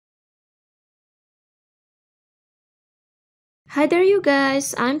Hi there you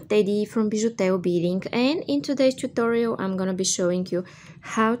guys, I'm Teddy from BijuTeo Beading, and in today's tutorial I'm gonna be showing you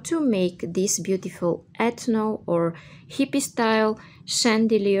how to make these beautiful ethno or hippie style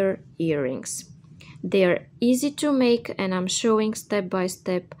chandelier earrings. They're easy to make and I'm showing step by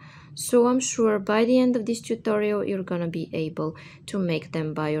step, so I'm sure by the end of this tutorial you're gonna be able to make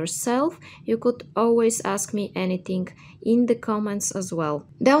them by yourself. You could always ask me anything in the comments as well.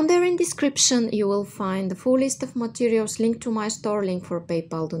 Down there in description you will find the full list of materials, link to my store, link for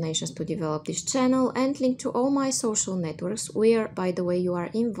PayPal donations to develop this channel, and link to all my social networks where, by the way, you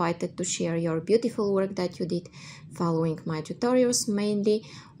are invited to share your beautiful work that you did following my tutorials, mainly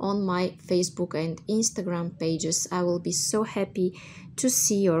on my Facebook and Instagram pages. I will be so happy to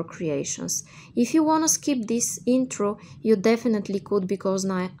see your creations. If you want to skip this intro, you definitely could, because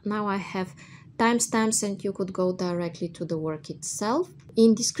now I have timestamps and you could go directly to the work itself.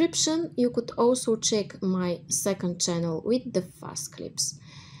 In description you could also check my second channel with the fast clips.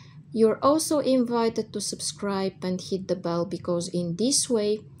 You're also invited to subscribe and hit the bell, because in this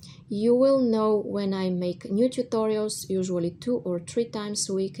way you will know when I make new tutorials, usually 2 or 3 times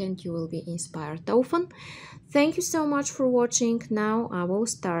a week, and you will be inspired often. Thank you so much for watching. Now I will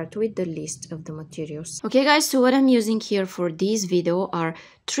start with the list of the materials. Okay guys, so what I'm using here for this video are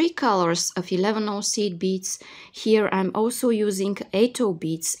 3 colors of 11/0 seed beads. Here I'm also using 8/0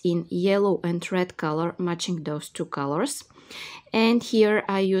 beads in yellow and red color, matching those 2 colors. And here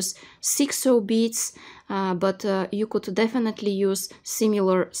I use 6/0 beads, but you could definitely use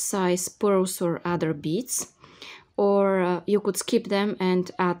similar size pearls or other beads, or you could skip them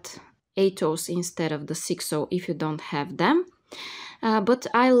and add 8/0s instead of the 6/0 if you don't have them. But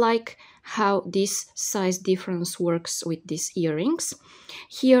I like how this size difference works with these earrings.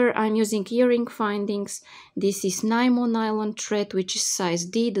 Here I'm using earring findings. This is Nymo Nylon Thread, which is size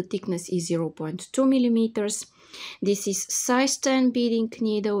D. The thickness is 0.2 millimeters. This is size 10 beading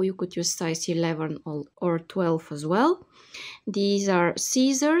needle. You could use size 11 or 12 as well. These are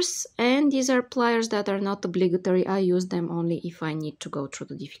scissors, and these are pliers that are not obligatory. I use them only if I need to go through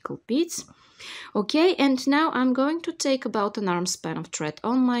the difficult beads. Okay, and now I'm going to take about an arm span of thread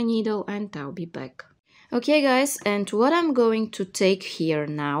on my needle and I'll be back. Okay guys, and what I'm going to take here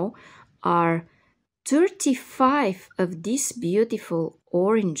now are 35 of these beautiful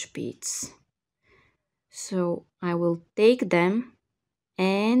orange beads. So I will take them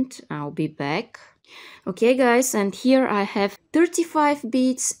and I'll be back. Okay guys, and here I have 35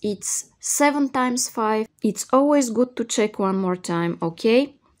 beads. It's 7 times 5. It's always good to check one more time,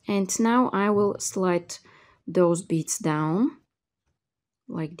 okay? And now I will slide those beads down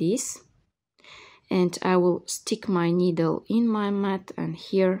like this, and I will stick my needle in my mat, and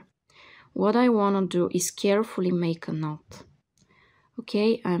here what I want to do is carefully make a knot.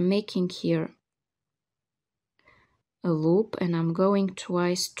 Okay, I'm making here a loop and I'm going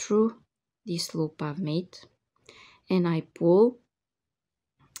twice through this loop I've made, and I pull,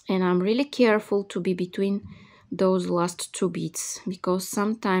 and I'm really careful to be between those last 2 beads, because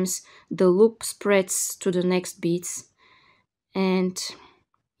sometimes the loop spreads to the next beads and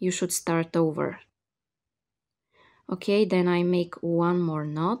you should start over. Okay, then I make one more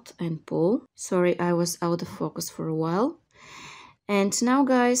knot and pull. Sorry, I was out of focus for a while. And now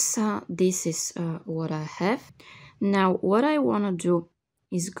guys, this is what I have. Now what I want to do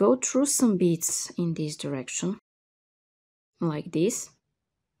is go through some beads in this direction, like this,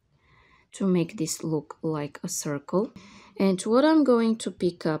 to make this look like a circle. And what I'm going to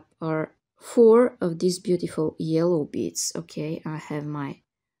pick up are 4 of these beautiful yellow beads. Okay, I have my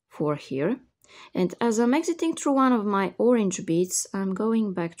 4 here. And as I'm exiting through one of my orange beads, I'm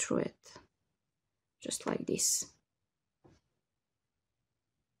going back through it, just like this.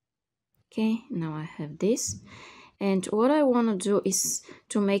 Okay, now I have this. And what I want to do is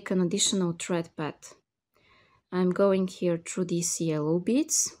to make an additional thread path. I'm going here through these yellow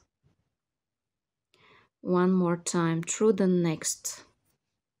beads, one more time through the next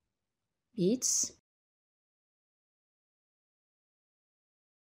beads.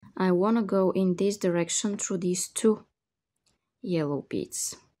 I want to go in this direction through these 2 yellow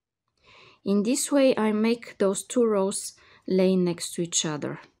beads. In this way I make those 2 rows lay next to each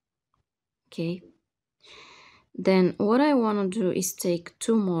other. Okay, then what I want to do is take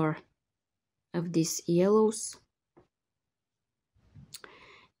 2 more of these yellows,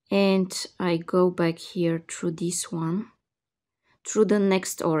 and I go back here through this one, through the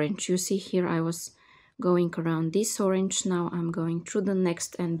next orange. You see here I was going around this orange, now I'm going through the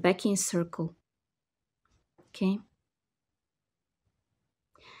next and back in circle. Okay,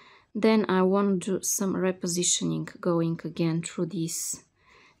 then I want to do some repositioning, going again through these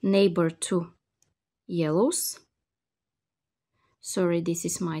neighbor 2 yellows, Sorry, this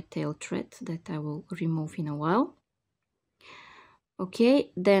is my tail thread that I will remove in a while.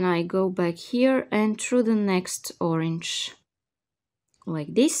 Okay, then I go back here and through the next orange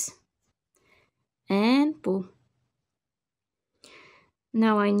like this and pull.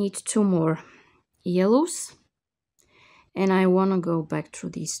 Now I need 2 more yellows and I want to go back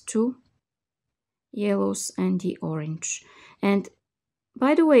through these 2 yellows and the orange. And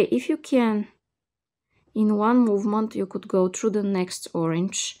by the way, if you can, in one movement you could go through the next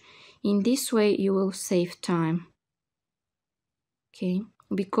orange. In this way you will save time. Okay,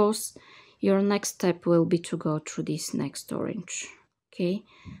 because your next step will be to go through this next orange. Okay,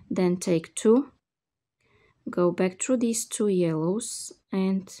 then take 2, go back through these 2 yellows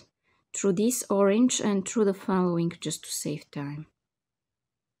and through this orange and through the following, just to save time.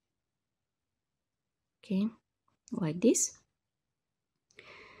 Okay, like this.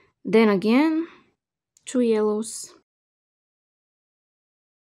 Then again 2 yellows.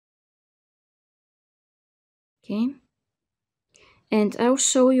 Okay, and I'll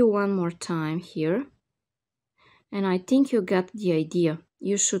show you one more time here, and I think you got the idea.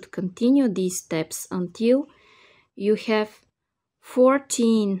 You should continue these steps until you have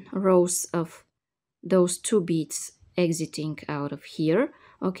 14 rows of those 2 beads exiting out of here.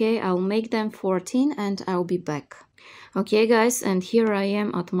 Okay, I'll make them 14 and I'll be back. Okay guys, and here I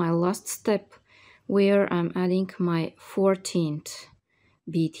am at my last step where I'm adding my 14th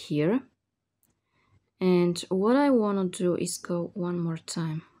bead here. And what I want to do is go one more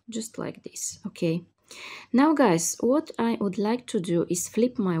time, just like this. Okay, now guys, what I would like to do is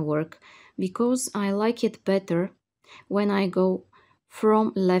flip my work, because I like it better when I go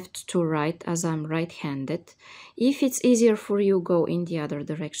from left to right, as I'm right-handed. If it's easier for you, go in the other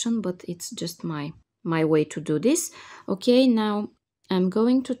direction, but it's just my way to do this. Okay, now I'm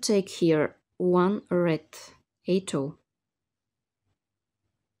going to take here 1 red 8-0.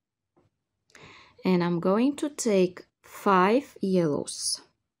 And I'm going to take 5 yellows.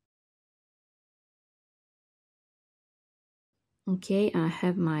 Okay, I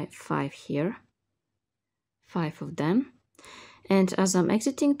have my 5 here, 5 of them. And as I'm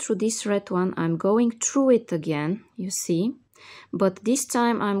exiting through this red one, I'm going through it again, you see. But this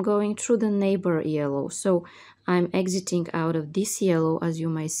time I'm going through the neighbor yellow. So I'm exiting out of this yellow, as you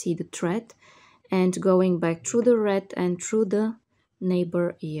may see the thread, and going back through the red and through the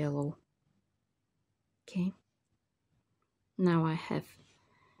neighbor yellow. Okay, now I have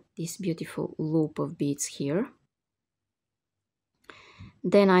this beautiful loop of beads here.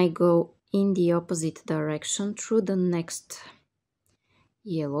 Then I go in the opposite direction through the next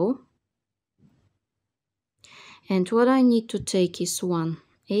yellow. And what I need to take is 1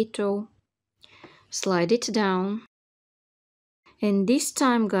 8-0, slide it down. And this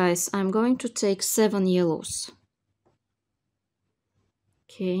time, guys, I'm going to take 7 yellows.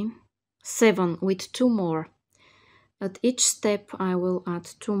 Okay, 7 with 2 more. At each step I will add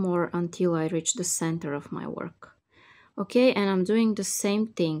 2 more until I reach the center of my work. Okay, and I'm doing the same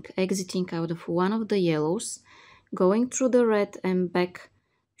thing, exiting out of one of the yellows, going through the red and back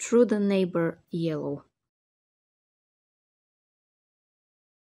through the neighbor yellow.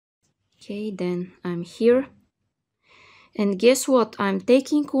 Okay, then I'm here. And guess what? I'm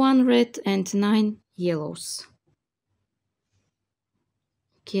taking 1 red and 9 yellows.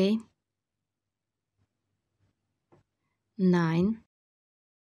 Okay, 9.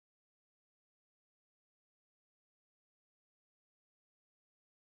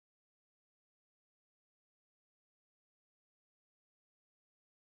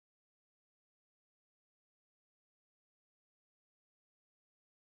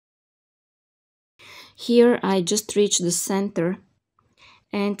 Here I just reached the center,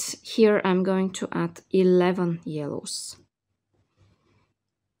 and here I'm going to add 11 yellows.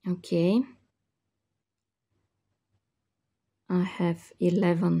 Okay, I have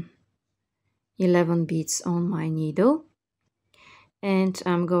 11 beads on my needle, and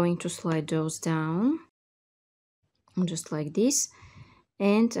I'm going to slide those down just like this,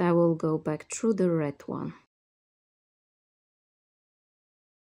 and I will go back through the red one.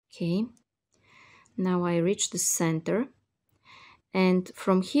 Okay, now I reach the center, and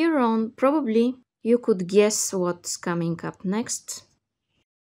from here on probably you could guess what's coming up next.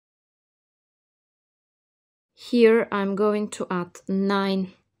 Here I'm going to add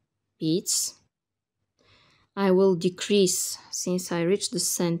 9 beads. I will decrease. Since I reached the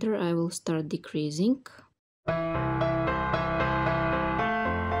center, I will start decreasing.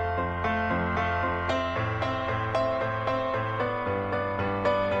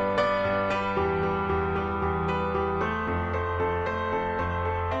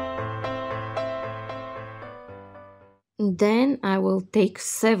 Then I will take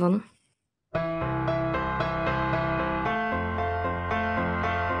 7.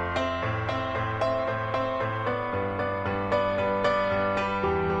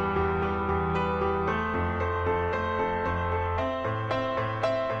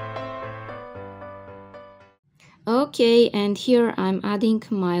 Okay, and here I'm adding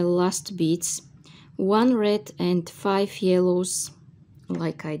my last beads, 1 red and 5 yellows,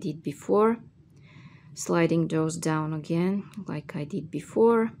 like I did before, sliding those down again like I did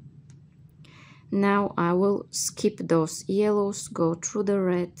before. Now I will skip those yellows, go through the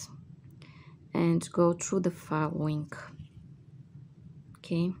red and go through the following,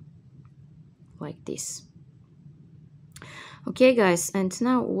 okay, like this. Okay guys, and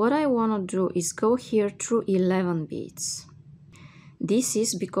now what I want to do is go here through 11 beads. This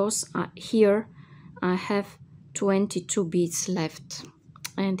is because here I have 22 beads left,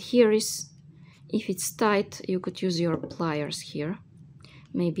 and here is, if it's tight, you could use your pliers here.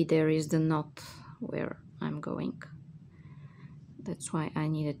 Maybe there is the knot where I'm going. That's why I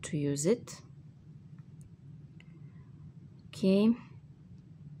needed to use it. Okay.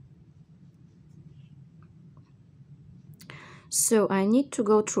 So I need to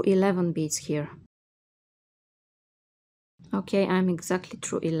go through 11 beads here. Okay, I'm exactly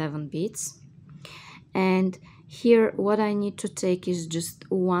through 11 beads. And here what I need to take is just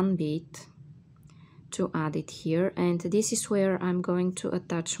 1 bead to add it here. And this is where I'm going to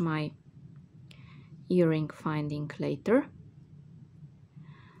attach my earring finding later.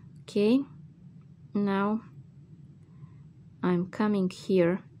 Okay, now I'm coming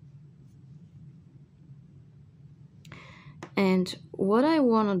here. And what I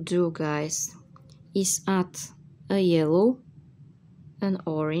want to do, guys, is add a yellow, an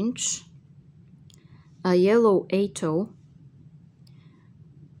orange, a yellow 8-0,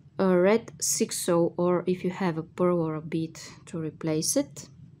 a red 6-0, or if you have a pearl or a bead to replace it,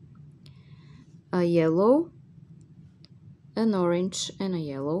 a yellow, an orange, and a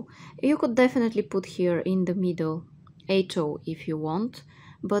yellow. You could definitely put here in the middle 8-0 if you want,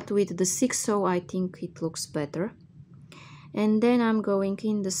 but with the 6-0 I think it looks better. And then I'm going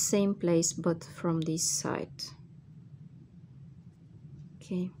in the same place but from this side.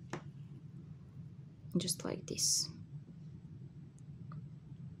 Okay, just like this.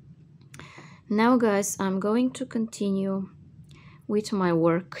 Now guys, I'm going to continue with my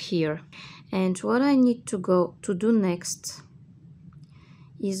work here, and what I need to do next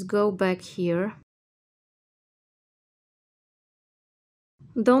is go back here.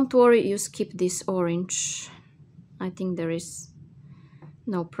 Don't worry, you skip this orange. I think there is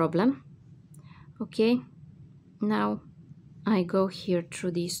no problem. Okay, now I go here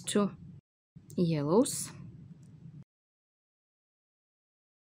through these 2 yellows.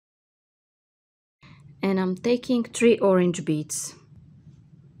 And I'm taking 3 orange beads.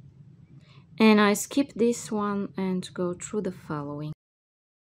 And I skip this one and go through the following.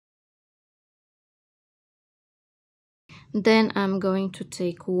 Then I'm going to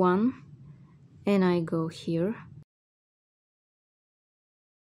take 1 and I go here.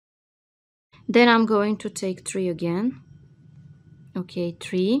 Then I'm going to take 3 again. Okay,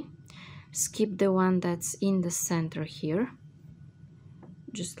 3. Skip the one that's in the center here.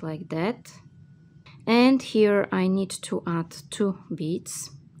 Just like that. And here I need to add 2 beads.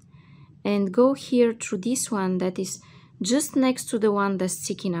 And go here through this one that is just next to the one that's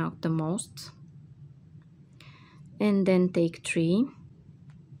sticking out the most. And then take 3.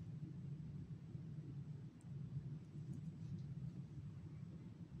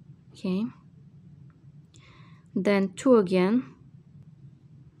 Okay. Then 2 again.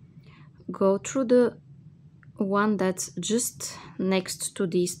 Go through the one that's just next to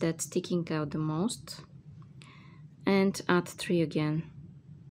this that's sticking out the most. And add 3 again.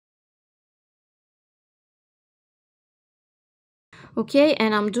 Okay,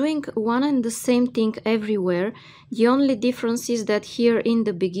 and I'm doing one and the same thing everywhere. The only difference is that here in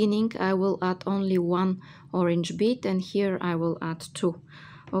the beginning I will add only 1 orange bead, and here I will add 2.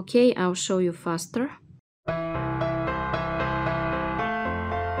 Okay, I'll show you faster.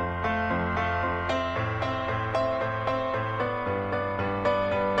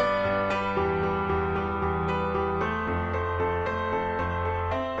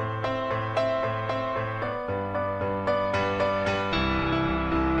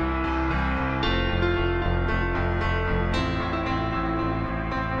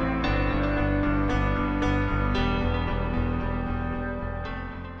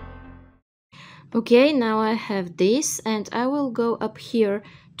 Okay, now I have this, and I will go up here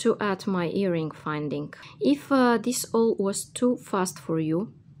to add my earring finding. If this all was too fast for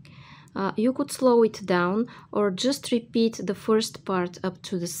you, You could slow it down or just repeat the first part up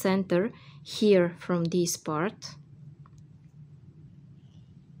to the center here from this part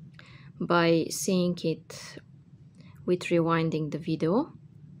by seeing it with rewinding the video.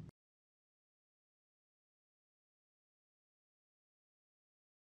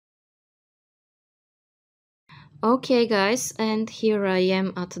 Okay guys, and here I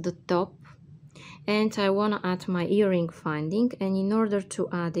am at the top, and I want to add my earring finding, and in order to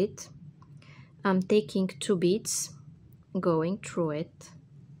add it I'm taking 2 beads, going through it,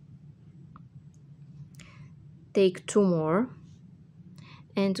 take 2 more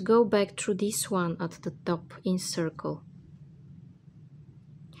and go back through this one at the top in circle.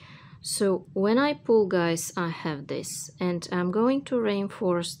 So when I pull guys, I have this, and I'm going to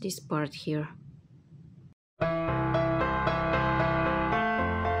reinforce this part here.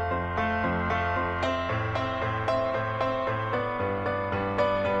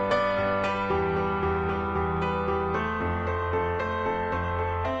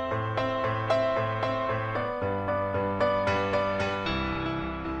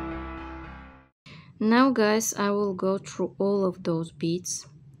 Now guys, I will go through all of those beads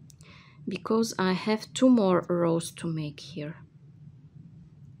because I have 2 more rows to make here.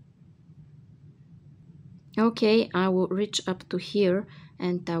 Okay, I will reach up to here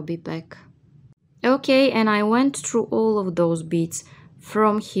and I'll be back. Okay, and I went through all of those beads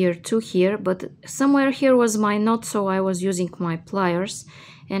from here to here, but somewhere here was my knot, so I was using my pliers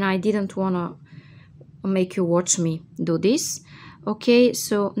and I didn't want to make you watch me do this. Okay,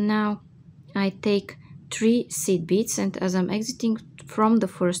 so now I take 3 seed beads, and as I'm exiting from the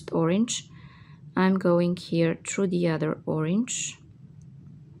first orange, I'm going here through the other orange,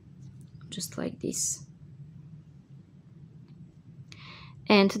 just like this.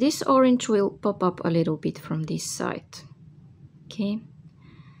 And this orange will pop up a little bit from this side. Okay,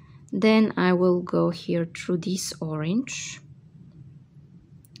 then I will go here through this orange,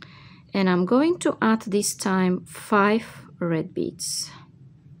 and I'm going to add this time 5 red beads.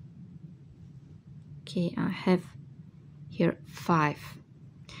 Okay, I have here 5.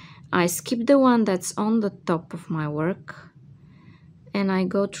 I skip the one that's on the top of my work and I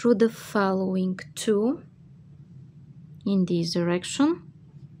go through the following 2 in this direction.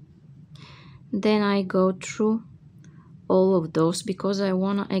 Then I go through all of those because I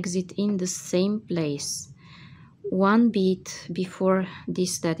want to exit in the same place. 1 bead before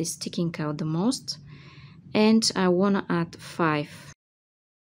this that is sticking out the most, and I want to add 5.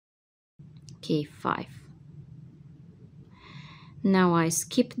 Okay, 5. Now I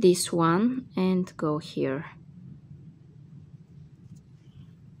skip this one and go here.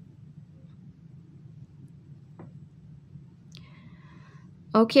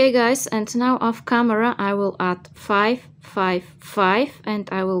 Okay guys, and now off camera I will add 5, 5, 5, and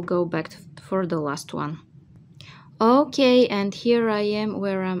I will go back for the last one. Okay, and here I am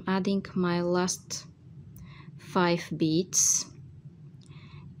where I'm adding my last 5 beads,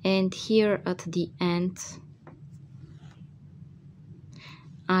 and here at the end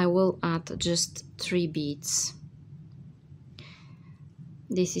I will add just 3 beads.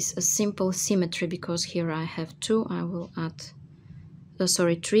 This is a simple symmetry because here I have 2, I will add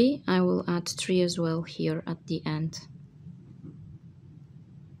 3, I will add 3 as well here at the end.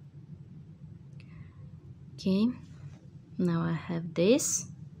 Okay, now I have this,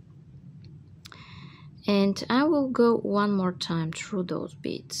 and I will go one more time through those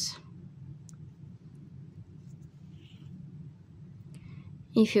beads.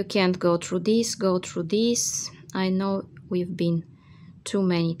 If you can't go through this, go through this. I know we've been too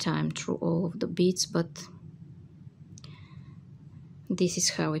many times through all of the beads, but this is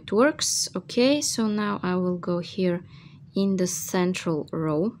how it works. Okay, so now I will go here in the central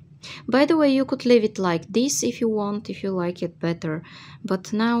row. By the way, you could leave it like this if you want, if you like it better,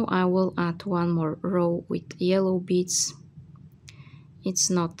 but now I will add 1 more row with yellow beads. It's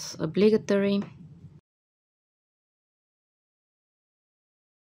not obligatory.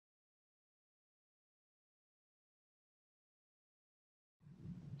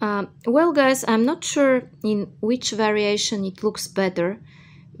 Well guys, I'm not sure in which variation it looks better.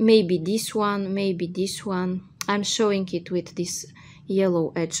 Maybe this one, maybe this one. I'm showing it with this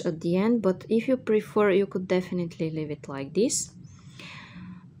yellow edge at the end, but if you prefer, you could definitely leave it like this.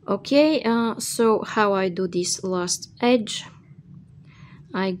 Okay, so how I do this last edge,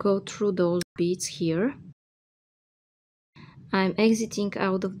 I go through those beads here. I'm exiting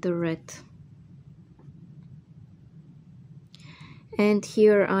out of the red. And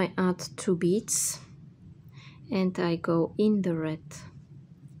here I add 2 beads and I go in the red.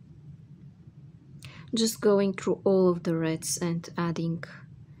 Just going through all of the reds and adding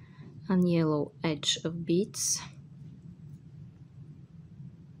an yellow edge of beads.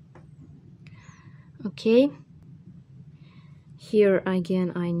 Okay, here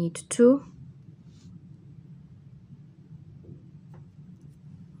again I need 2.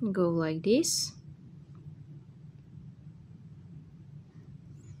 Go like this.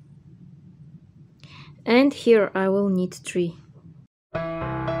 And here I will need 3.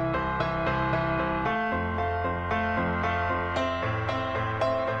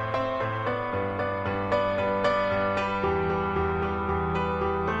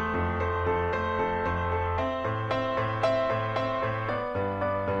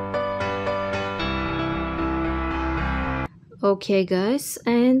 Okay guys,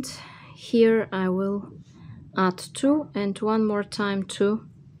 and here I will add 2 and one more time 2.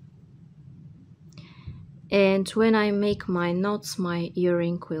 And when I make my knots, my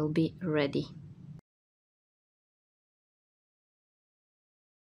earring will be ready.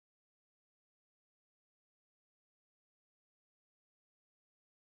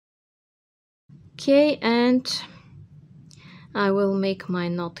 Okay, and I will make my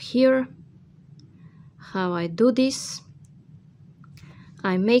knot here. How I do this?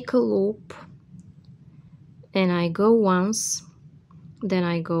 I make a loop and I go once, then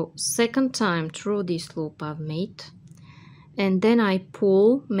I go second time through this loop I've made, and then I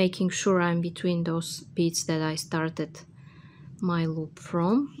pull, making sure I'm between those beads that I started my loop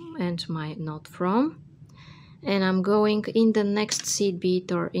from and my knot from, and I'm going in the next seed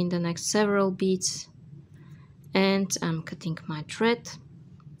bead or in the next several beads, and I'm cutting my thread.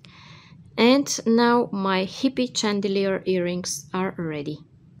 And now my Hippie Chandelier earrings are ready.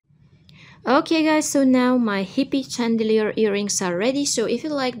 Okay guys, so now my Hippie Chandelier earrings are ready. So if you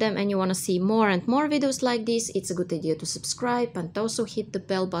like them and you want to see more and more videos like this, it's a good idea to subscribe and also hit the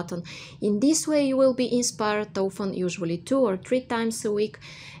bell button. In this way you will be inspired often, usually 2 or 3 times a week,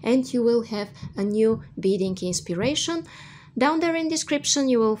 and you will have a new beading inspiration. Down there in description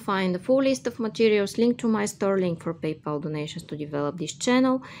you will find a full list of materials, link to my store, link for PayPal donations to develop this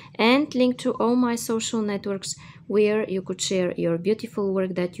channel, and link to all my social networks where you could share your beautiful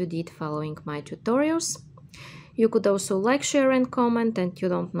work that you did following my tutorials. You could also like, share and comment, and you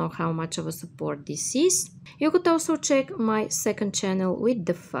don't know how much of a support this is. You could also check my second channel with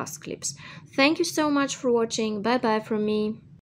the fast clips. Thank you so much for watching. Bye bye from me.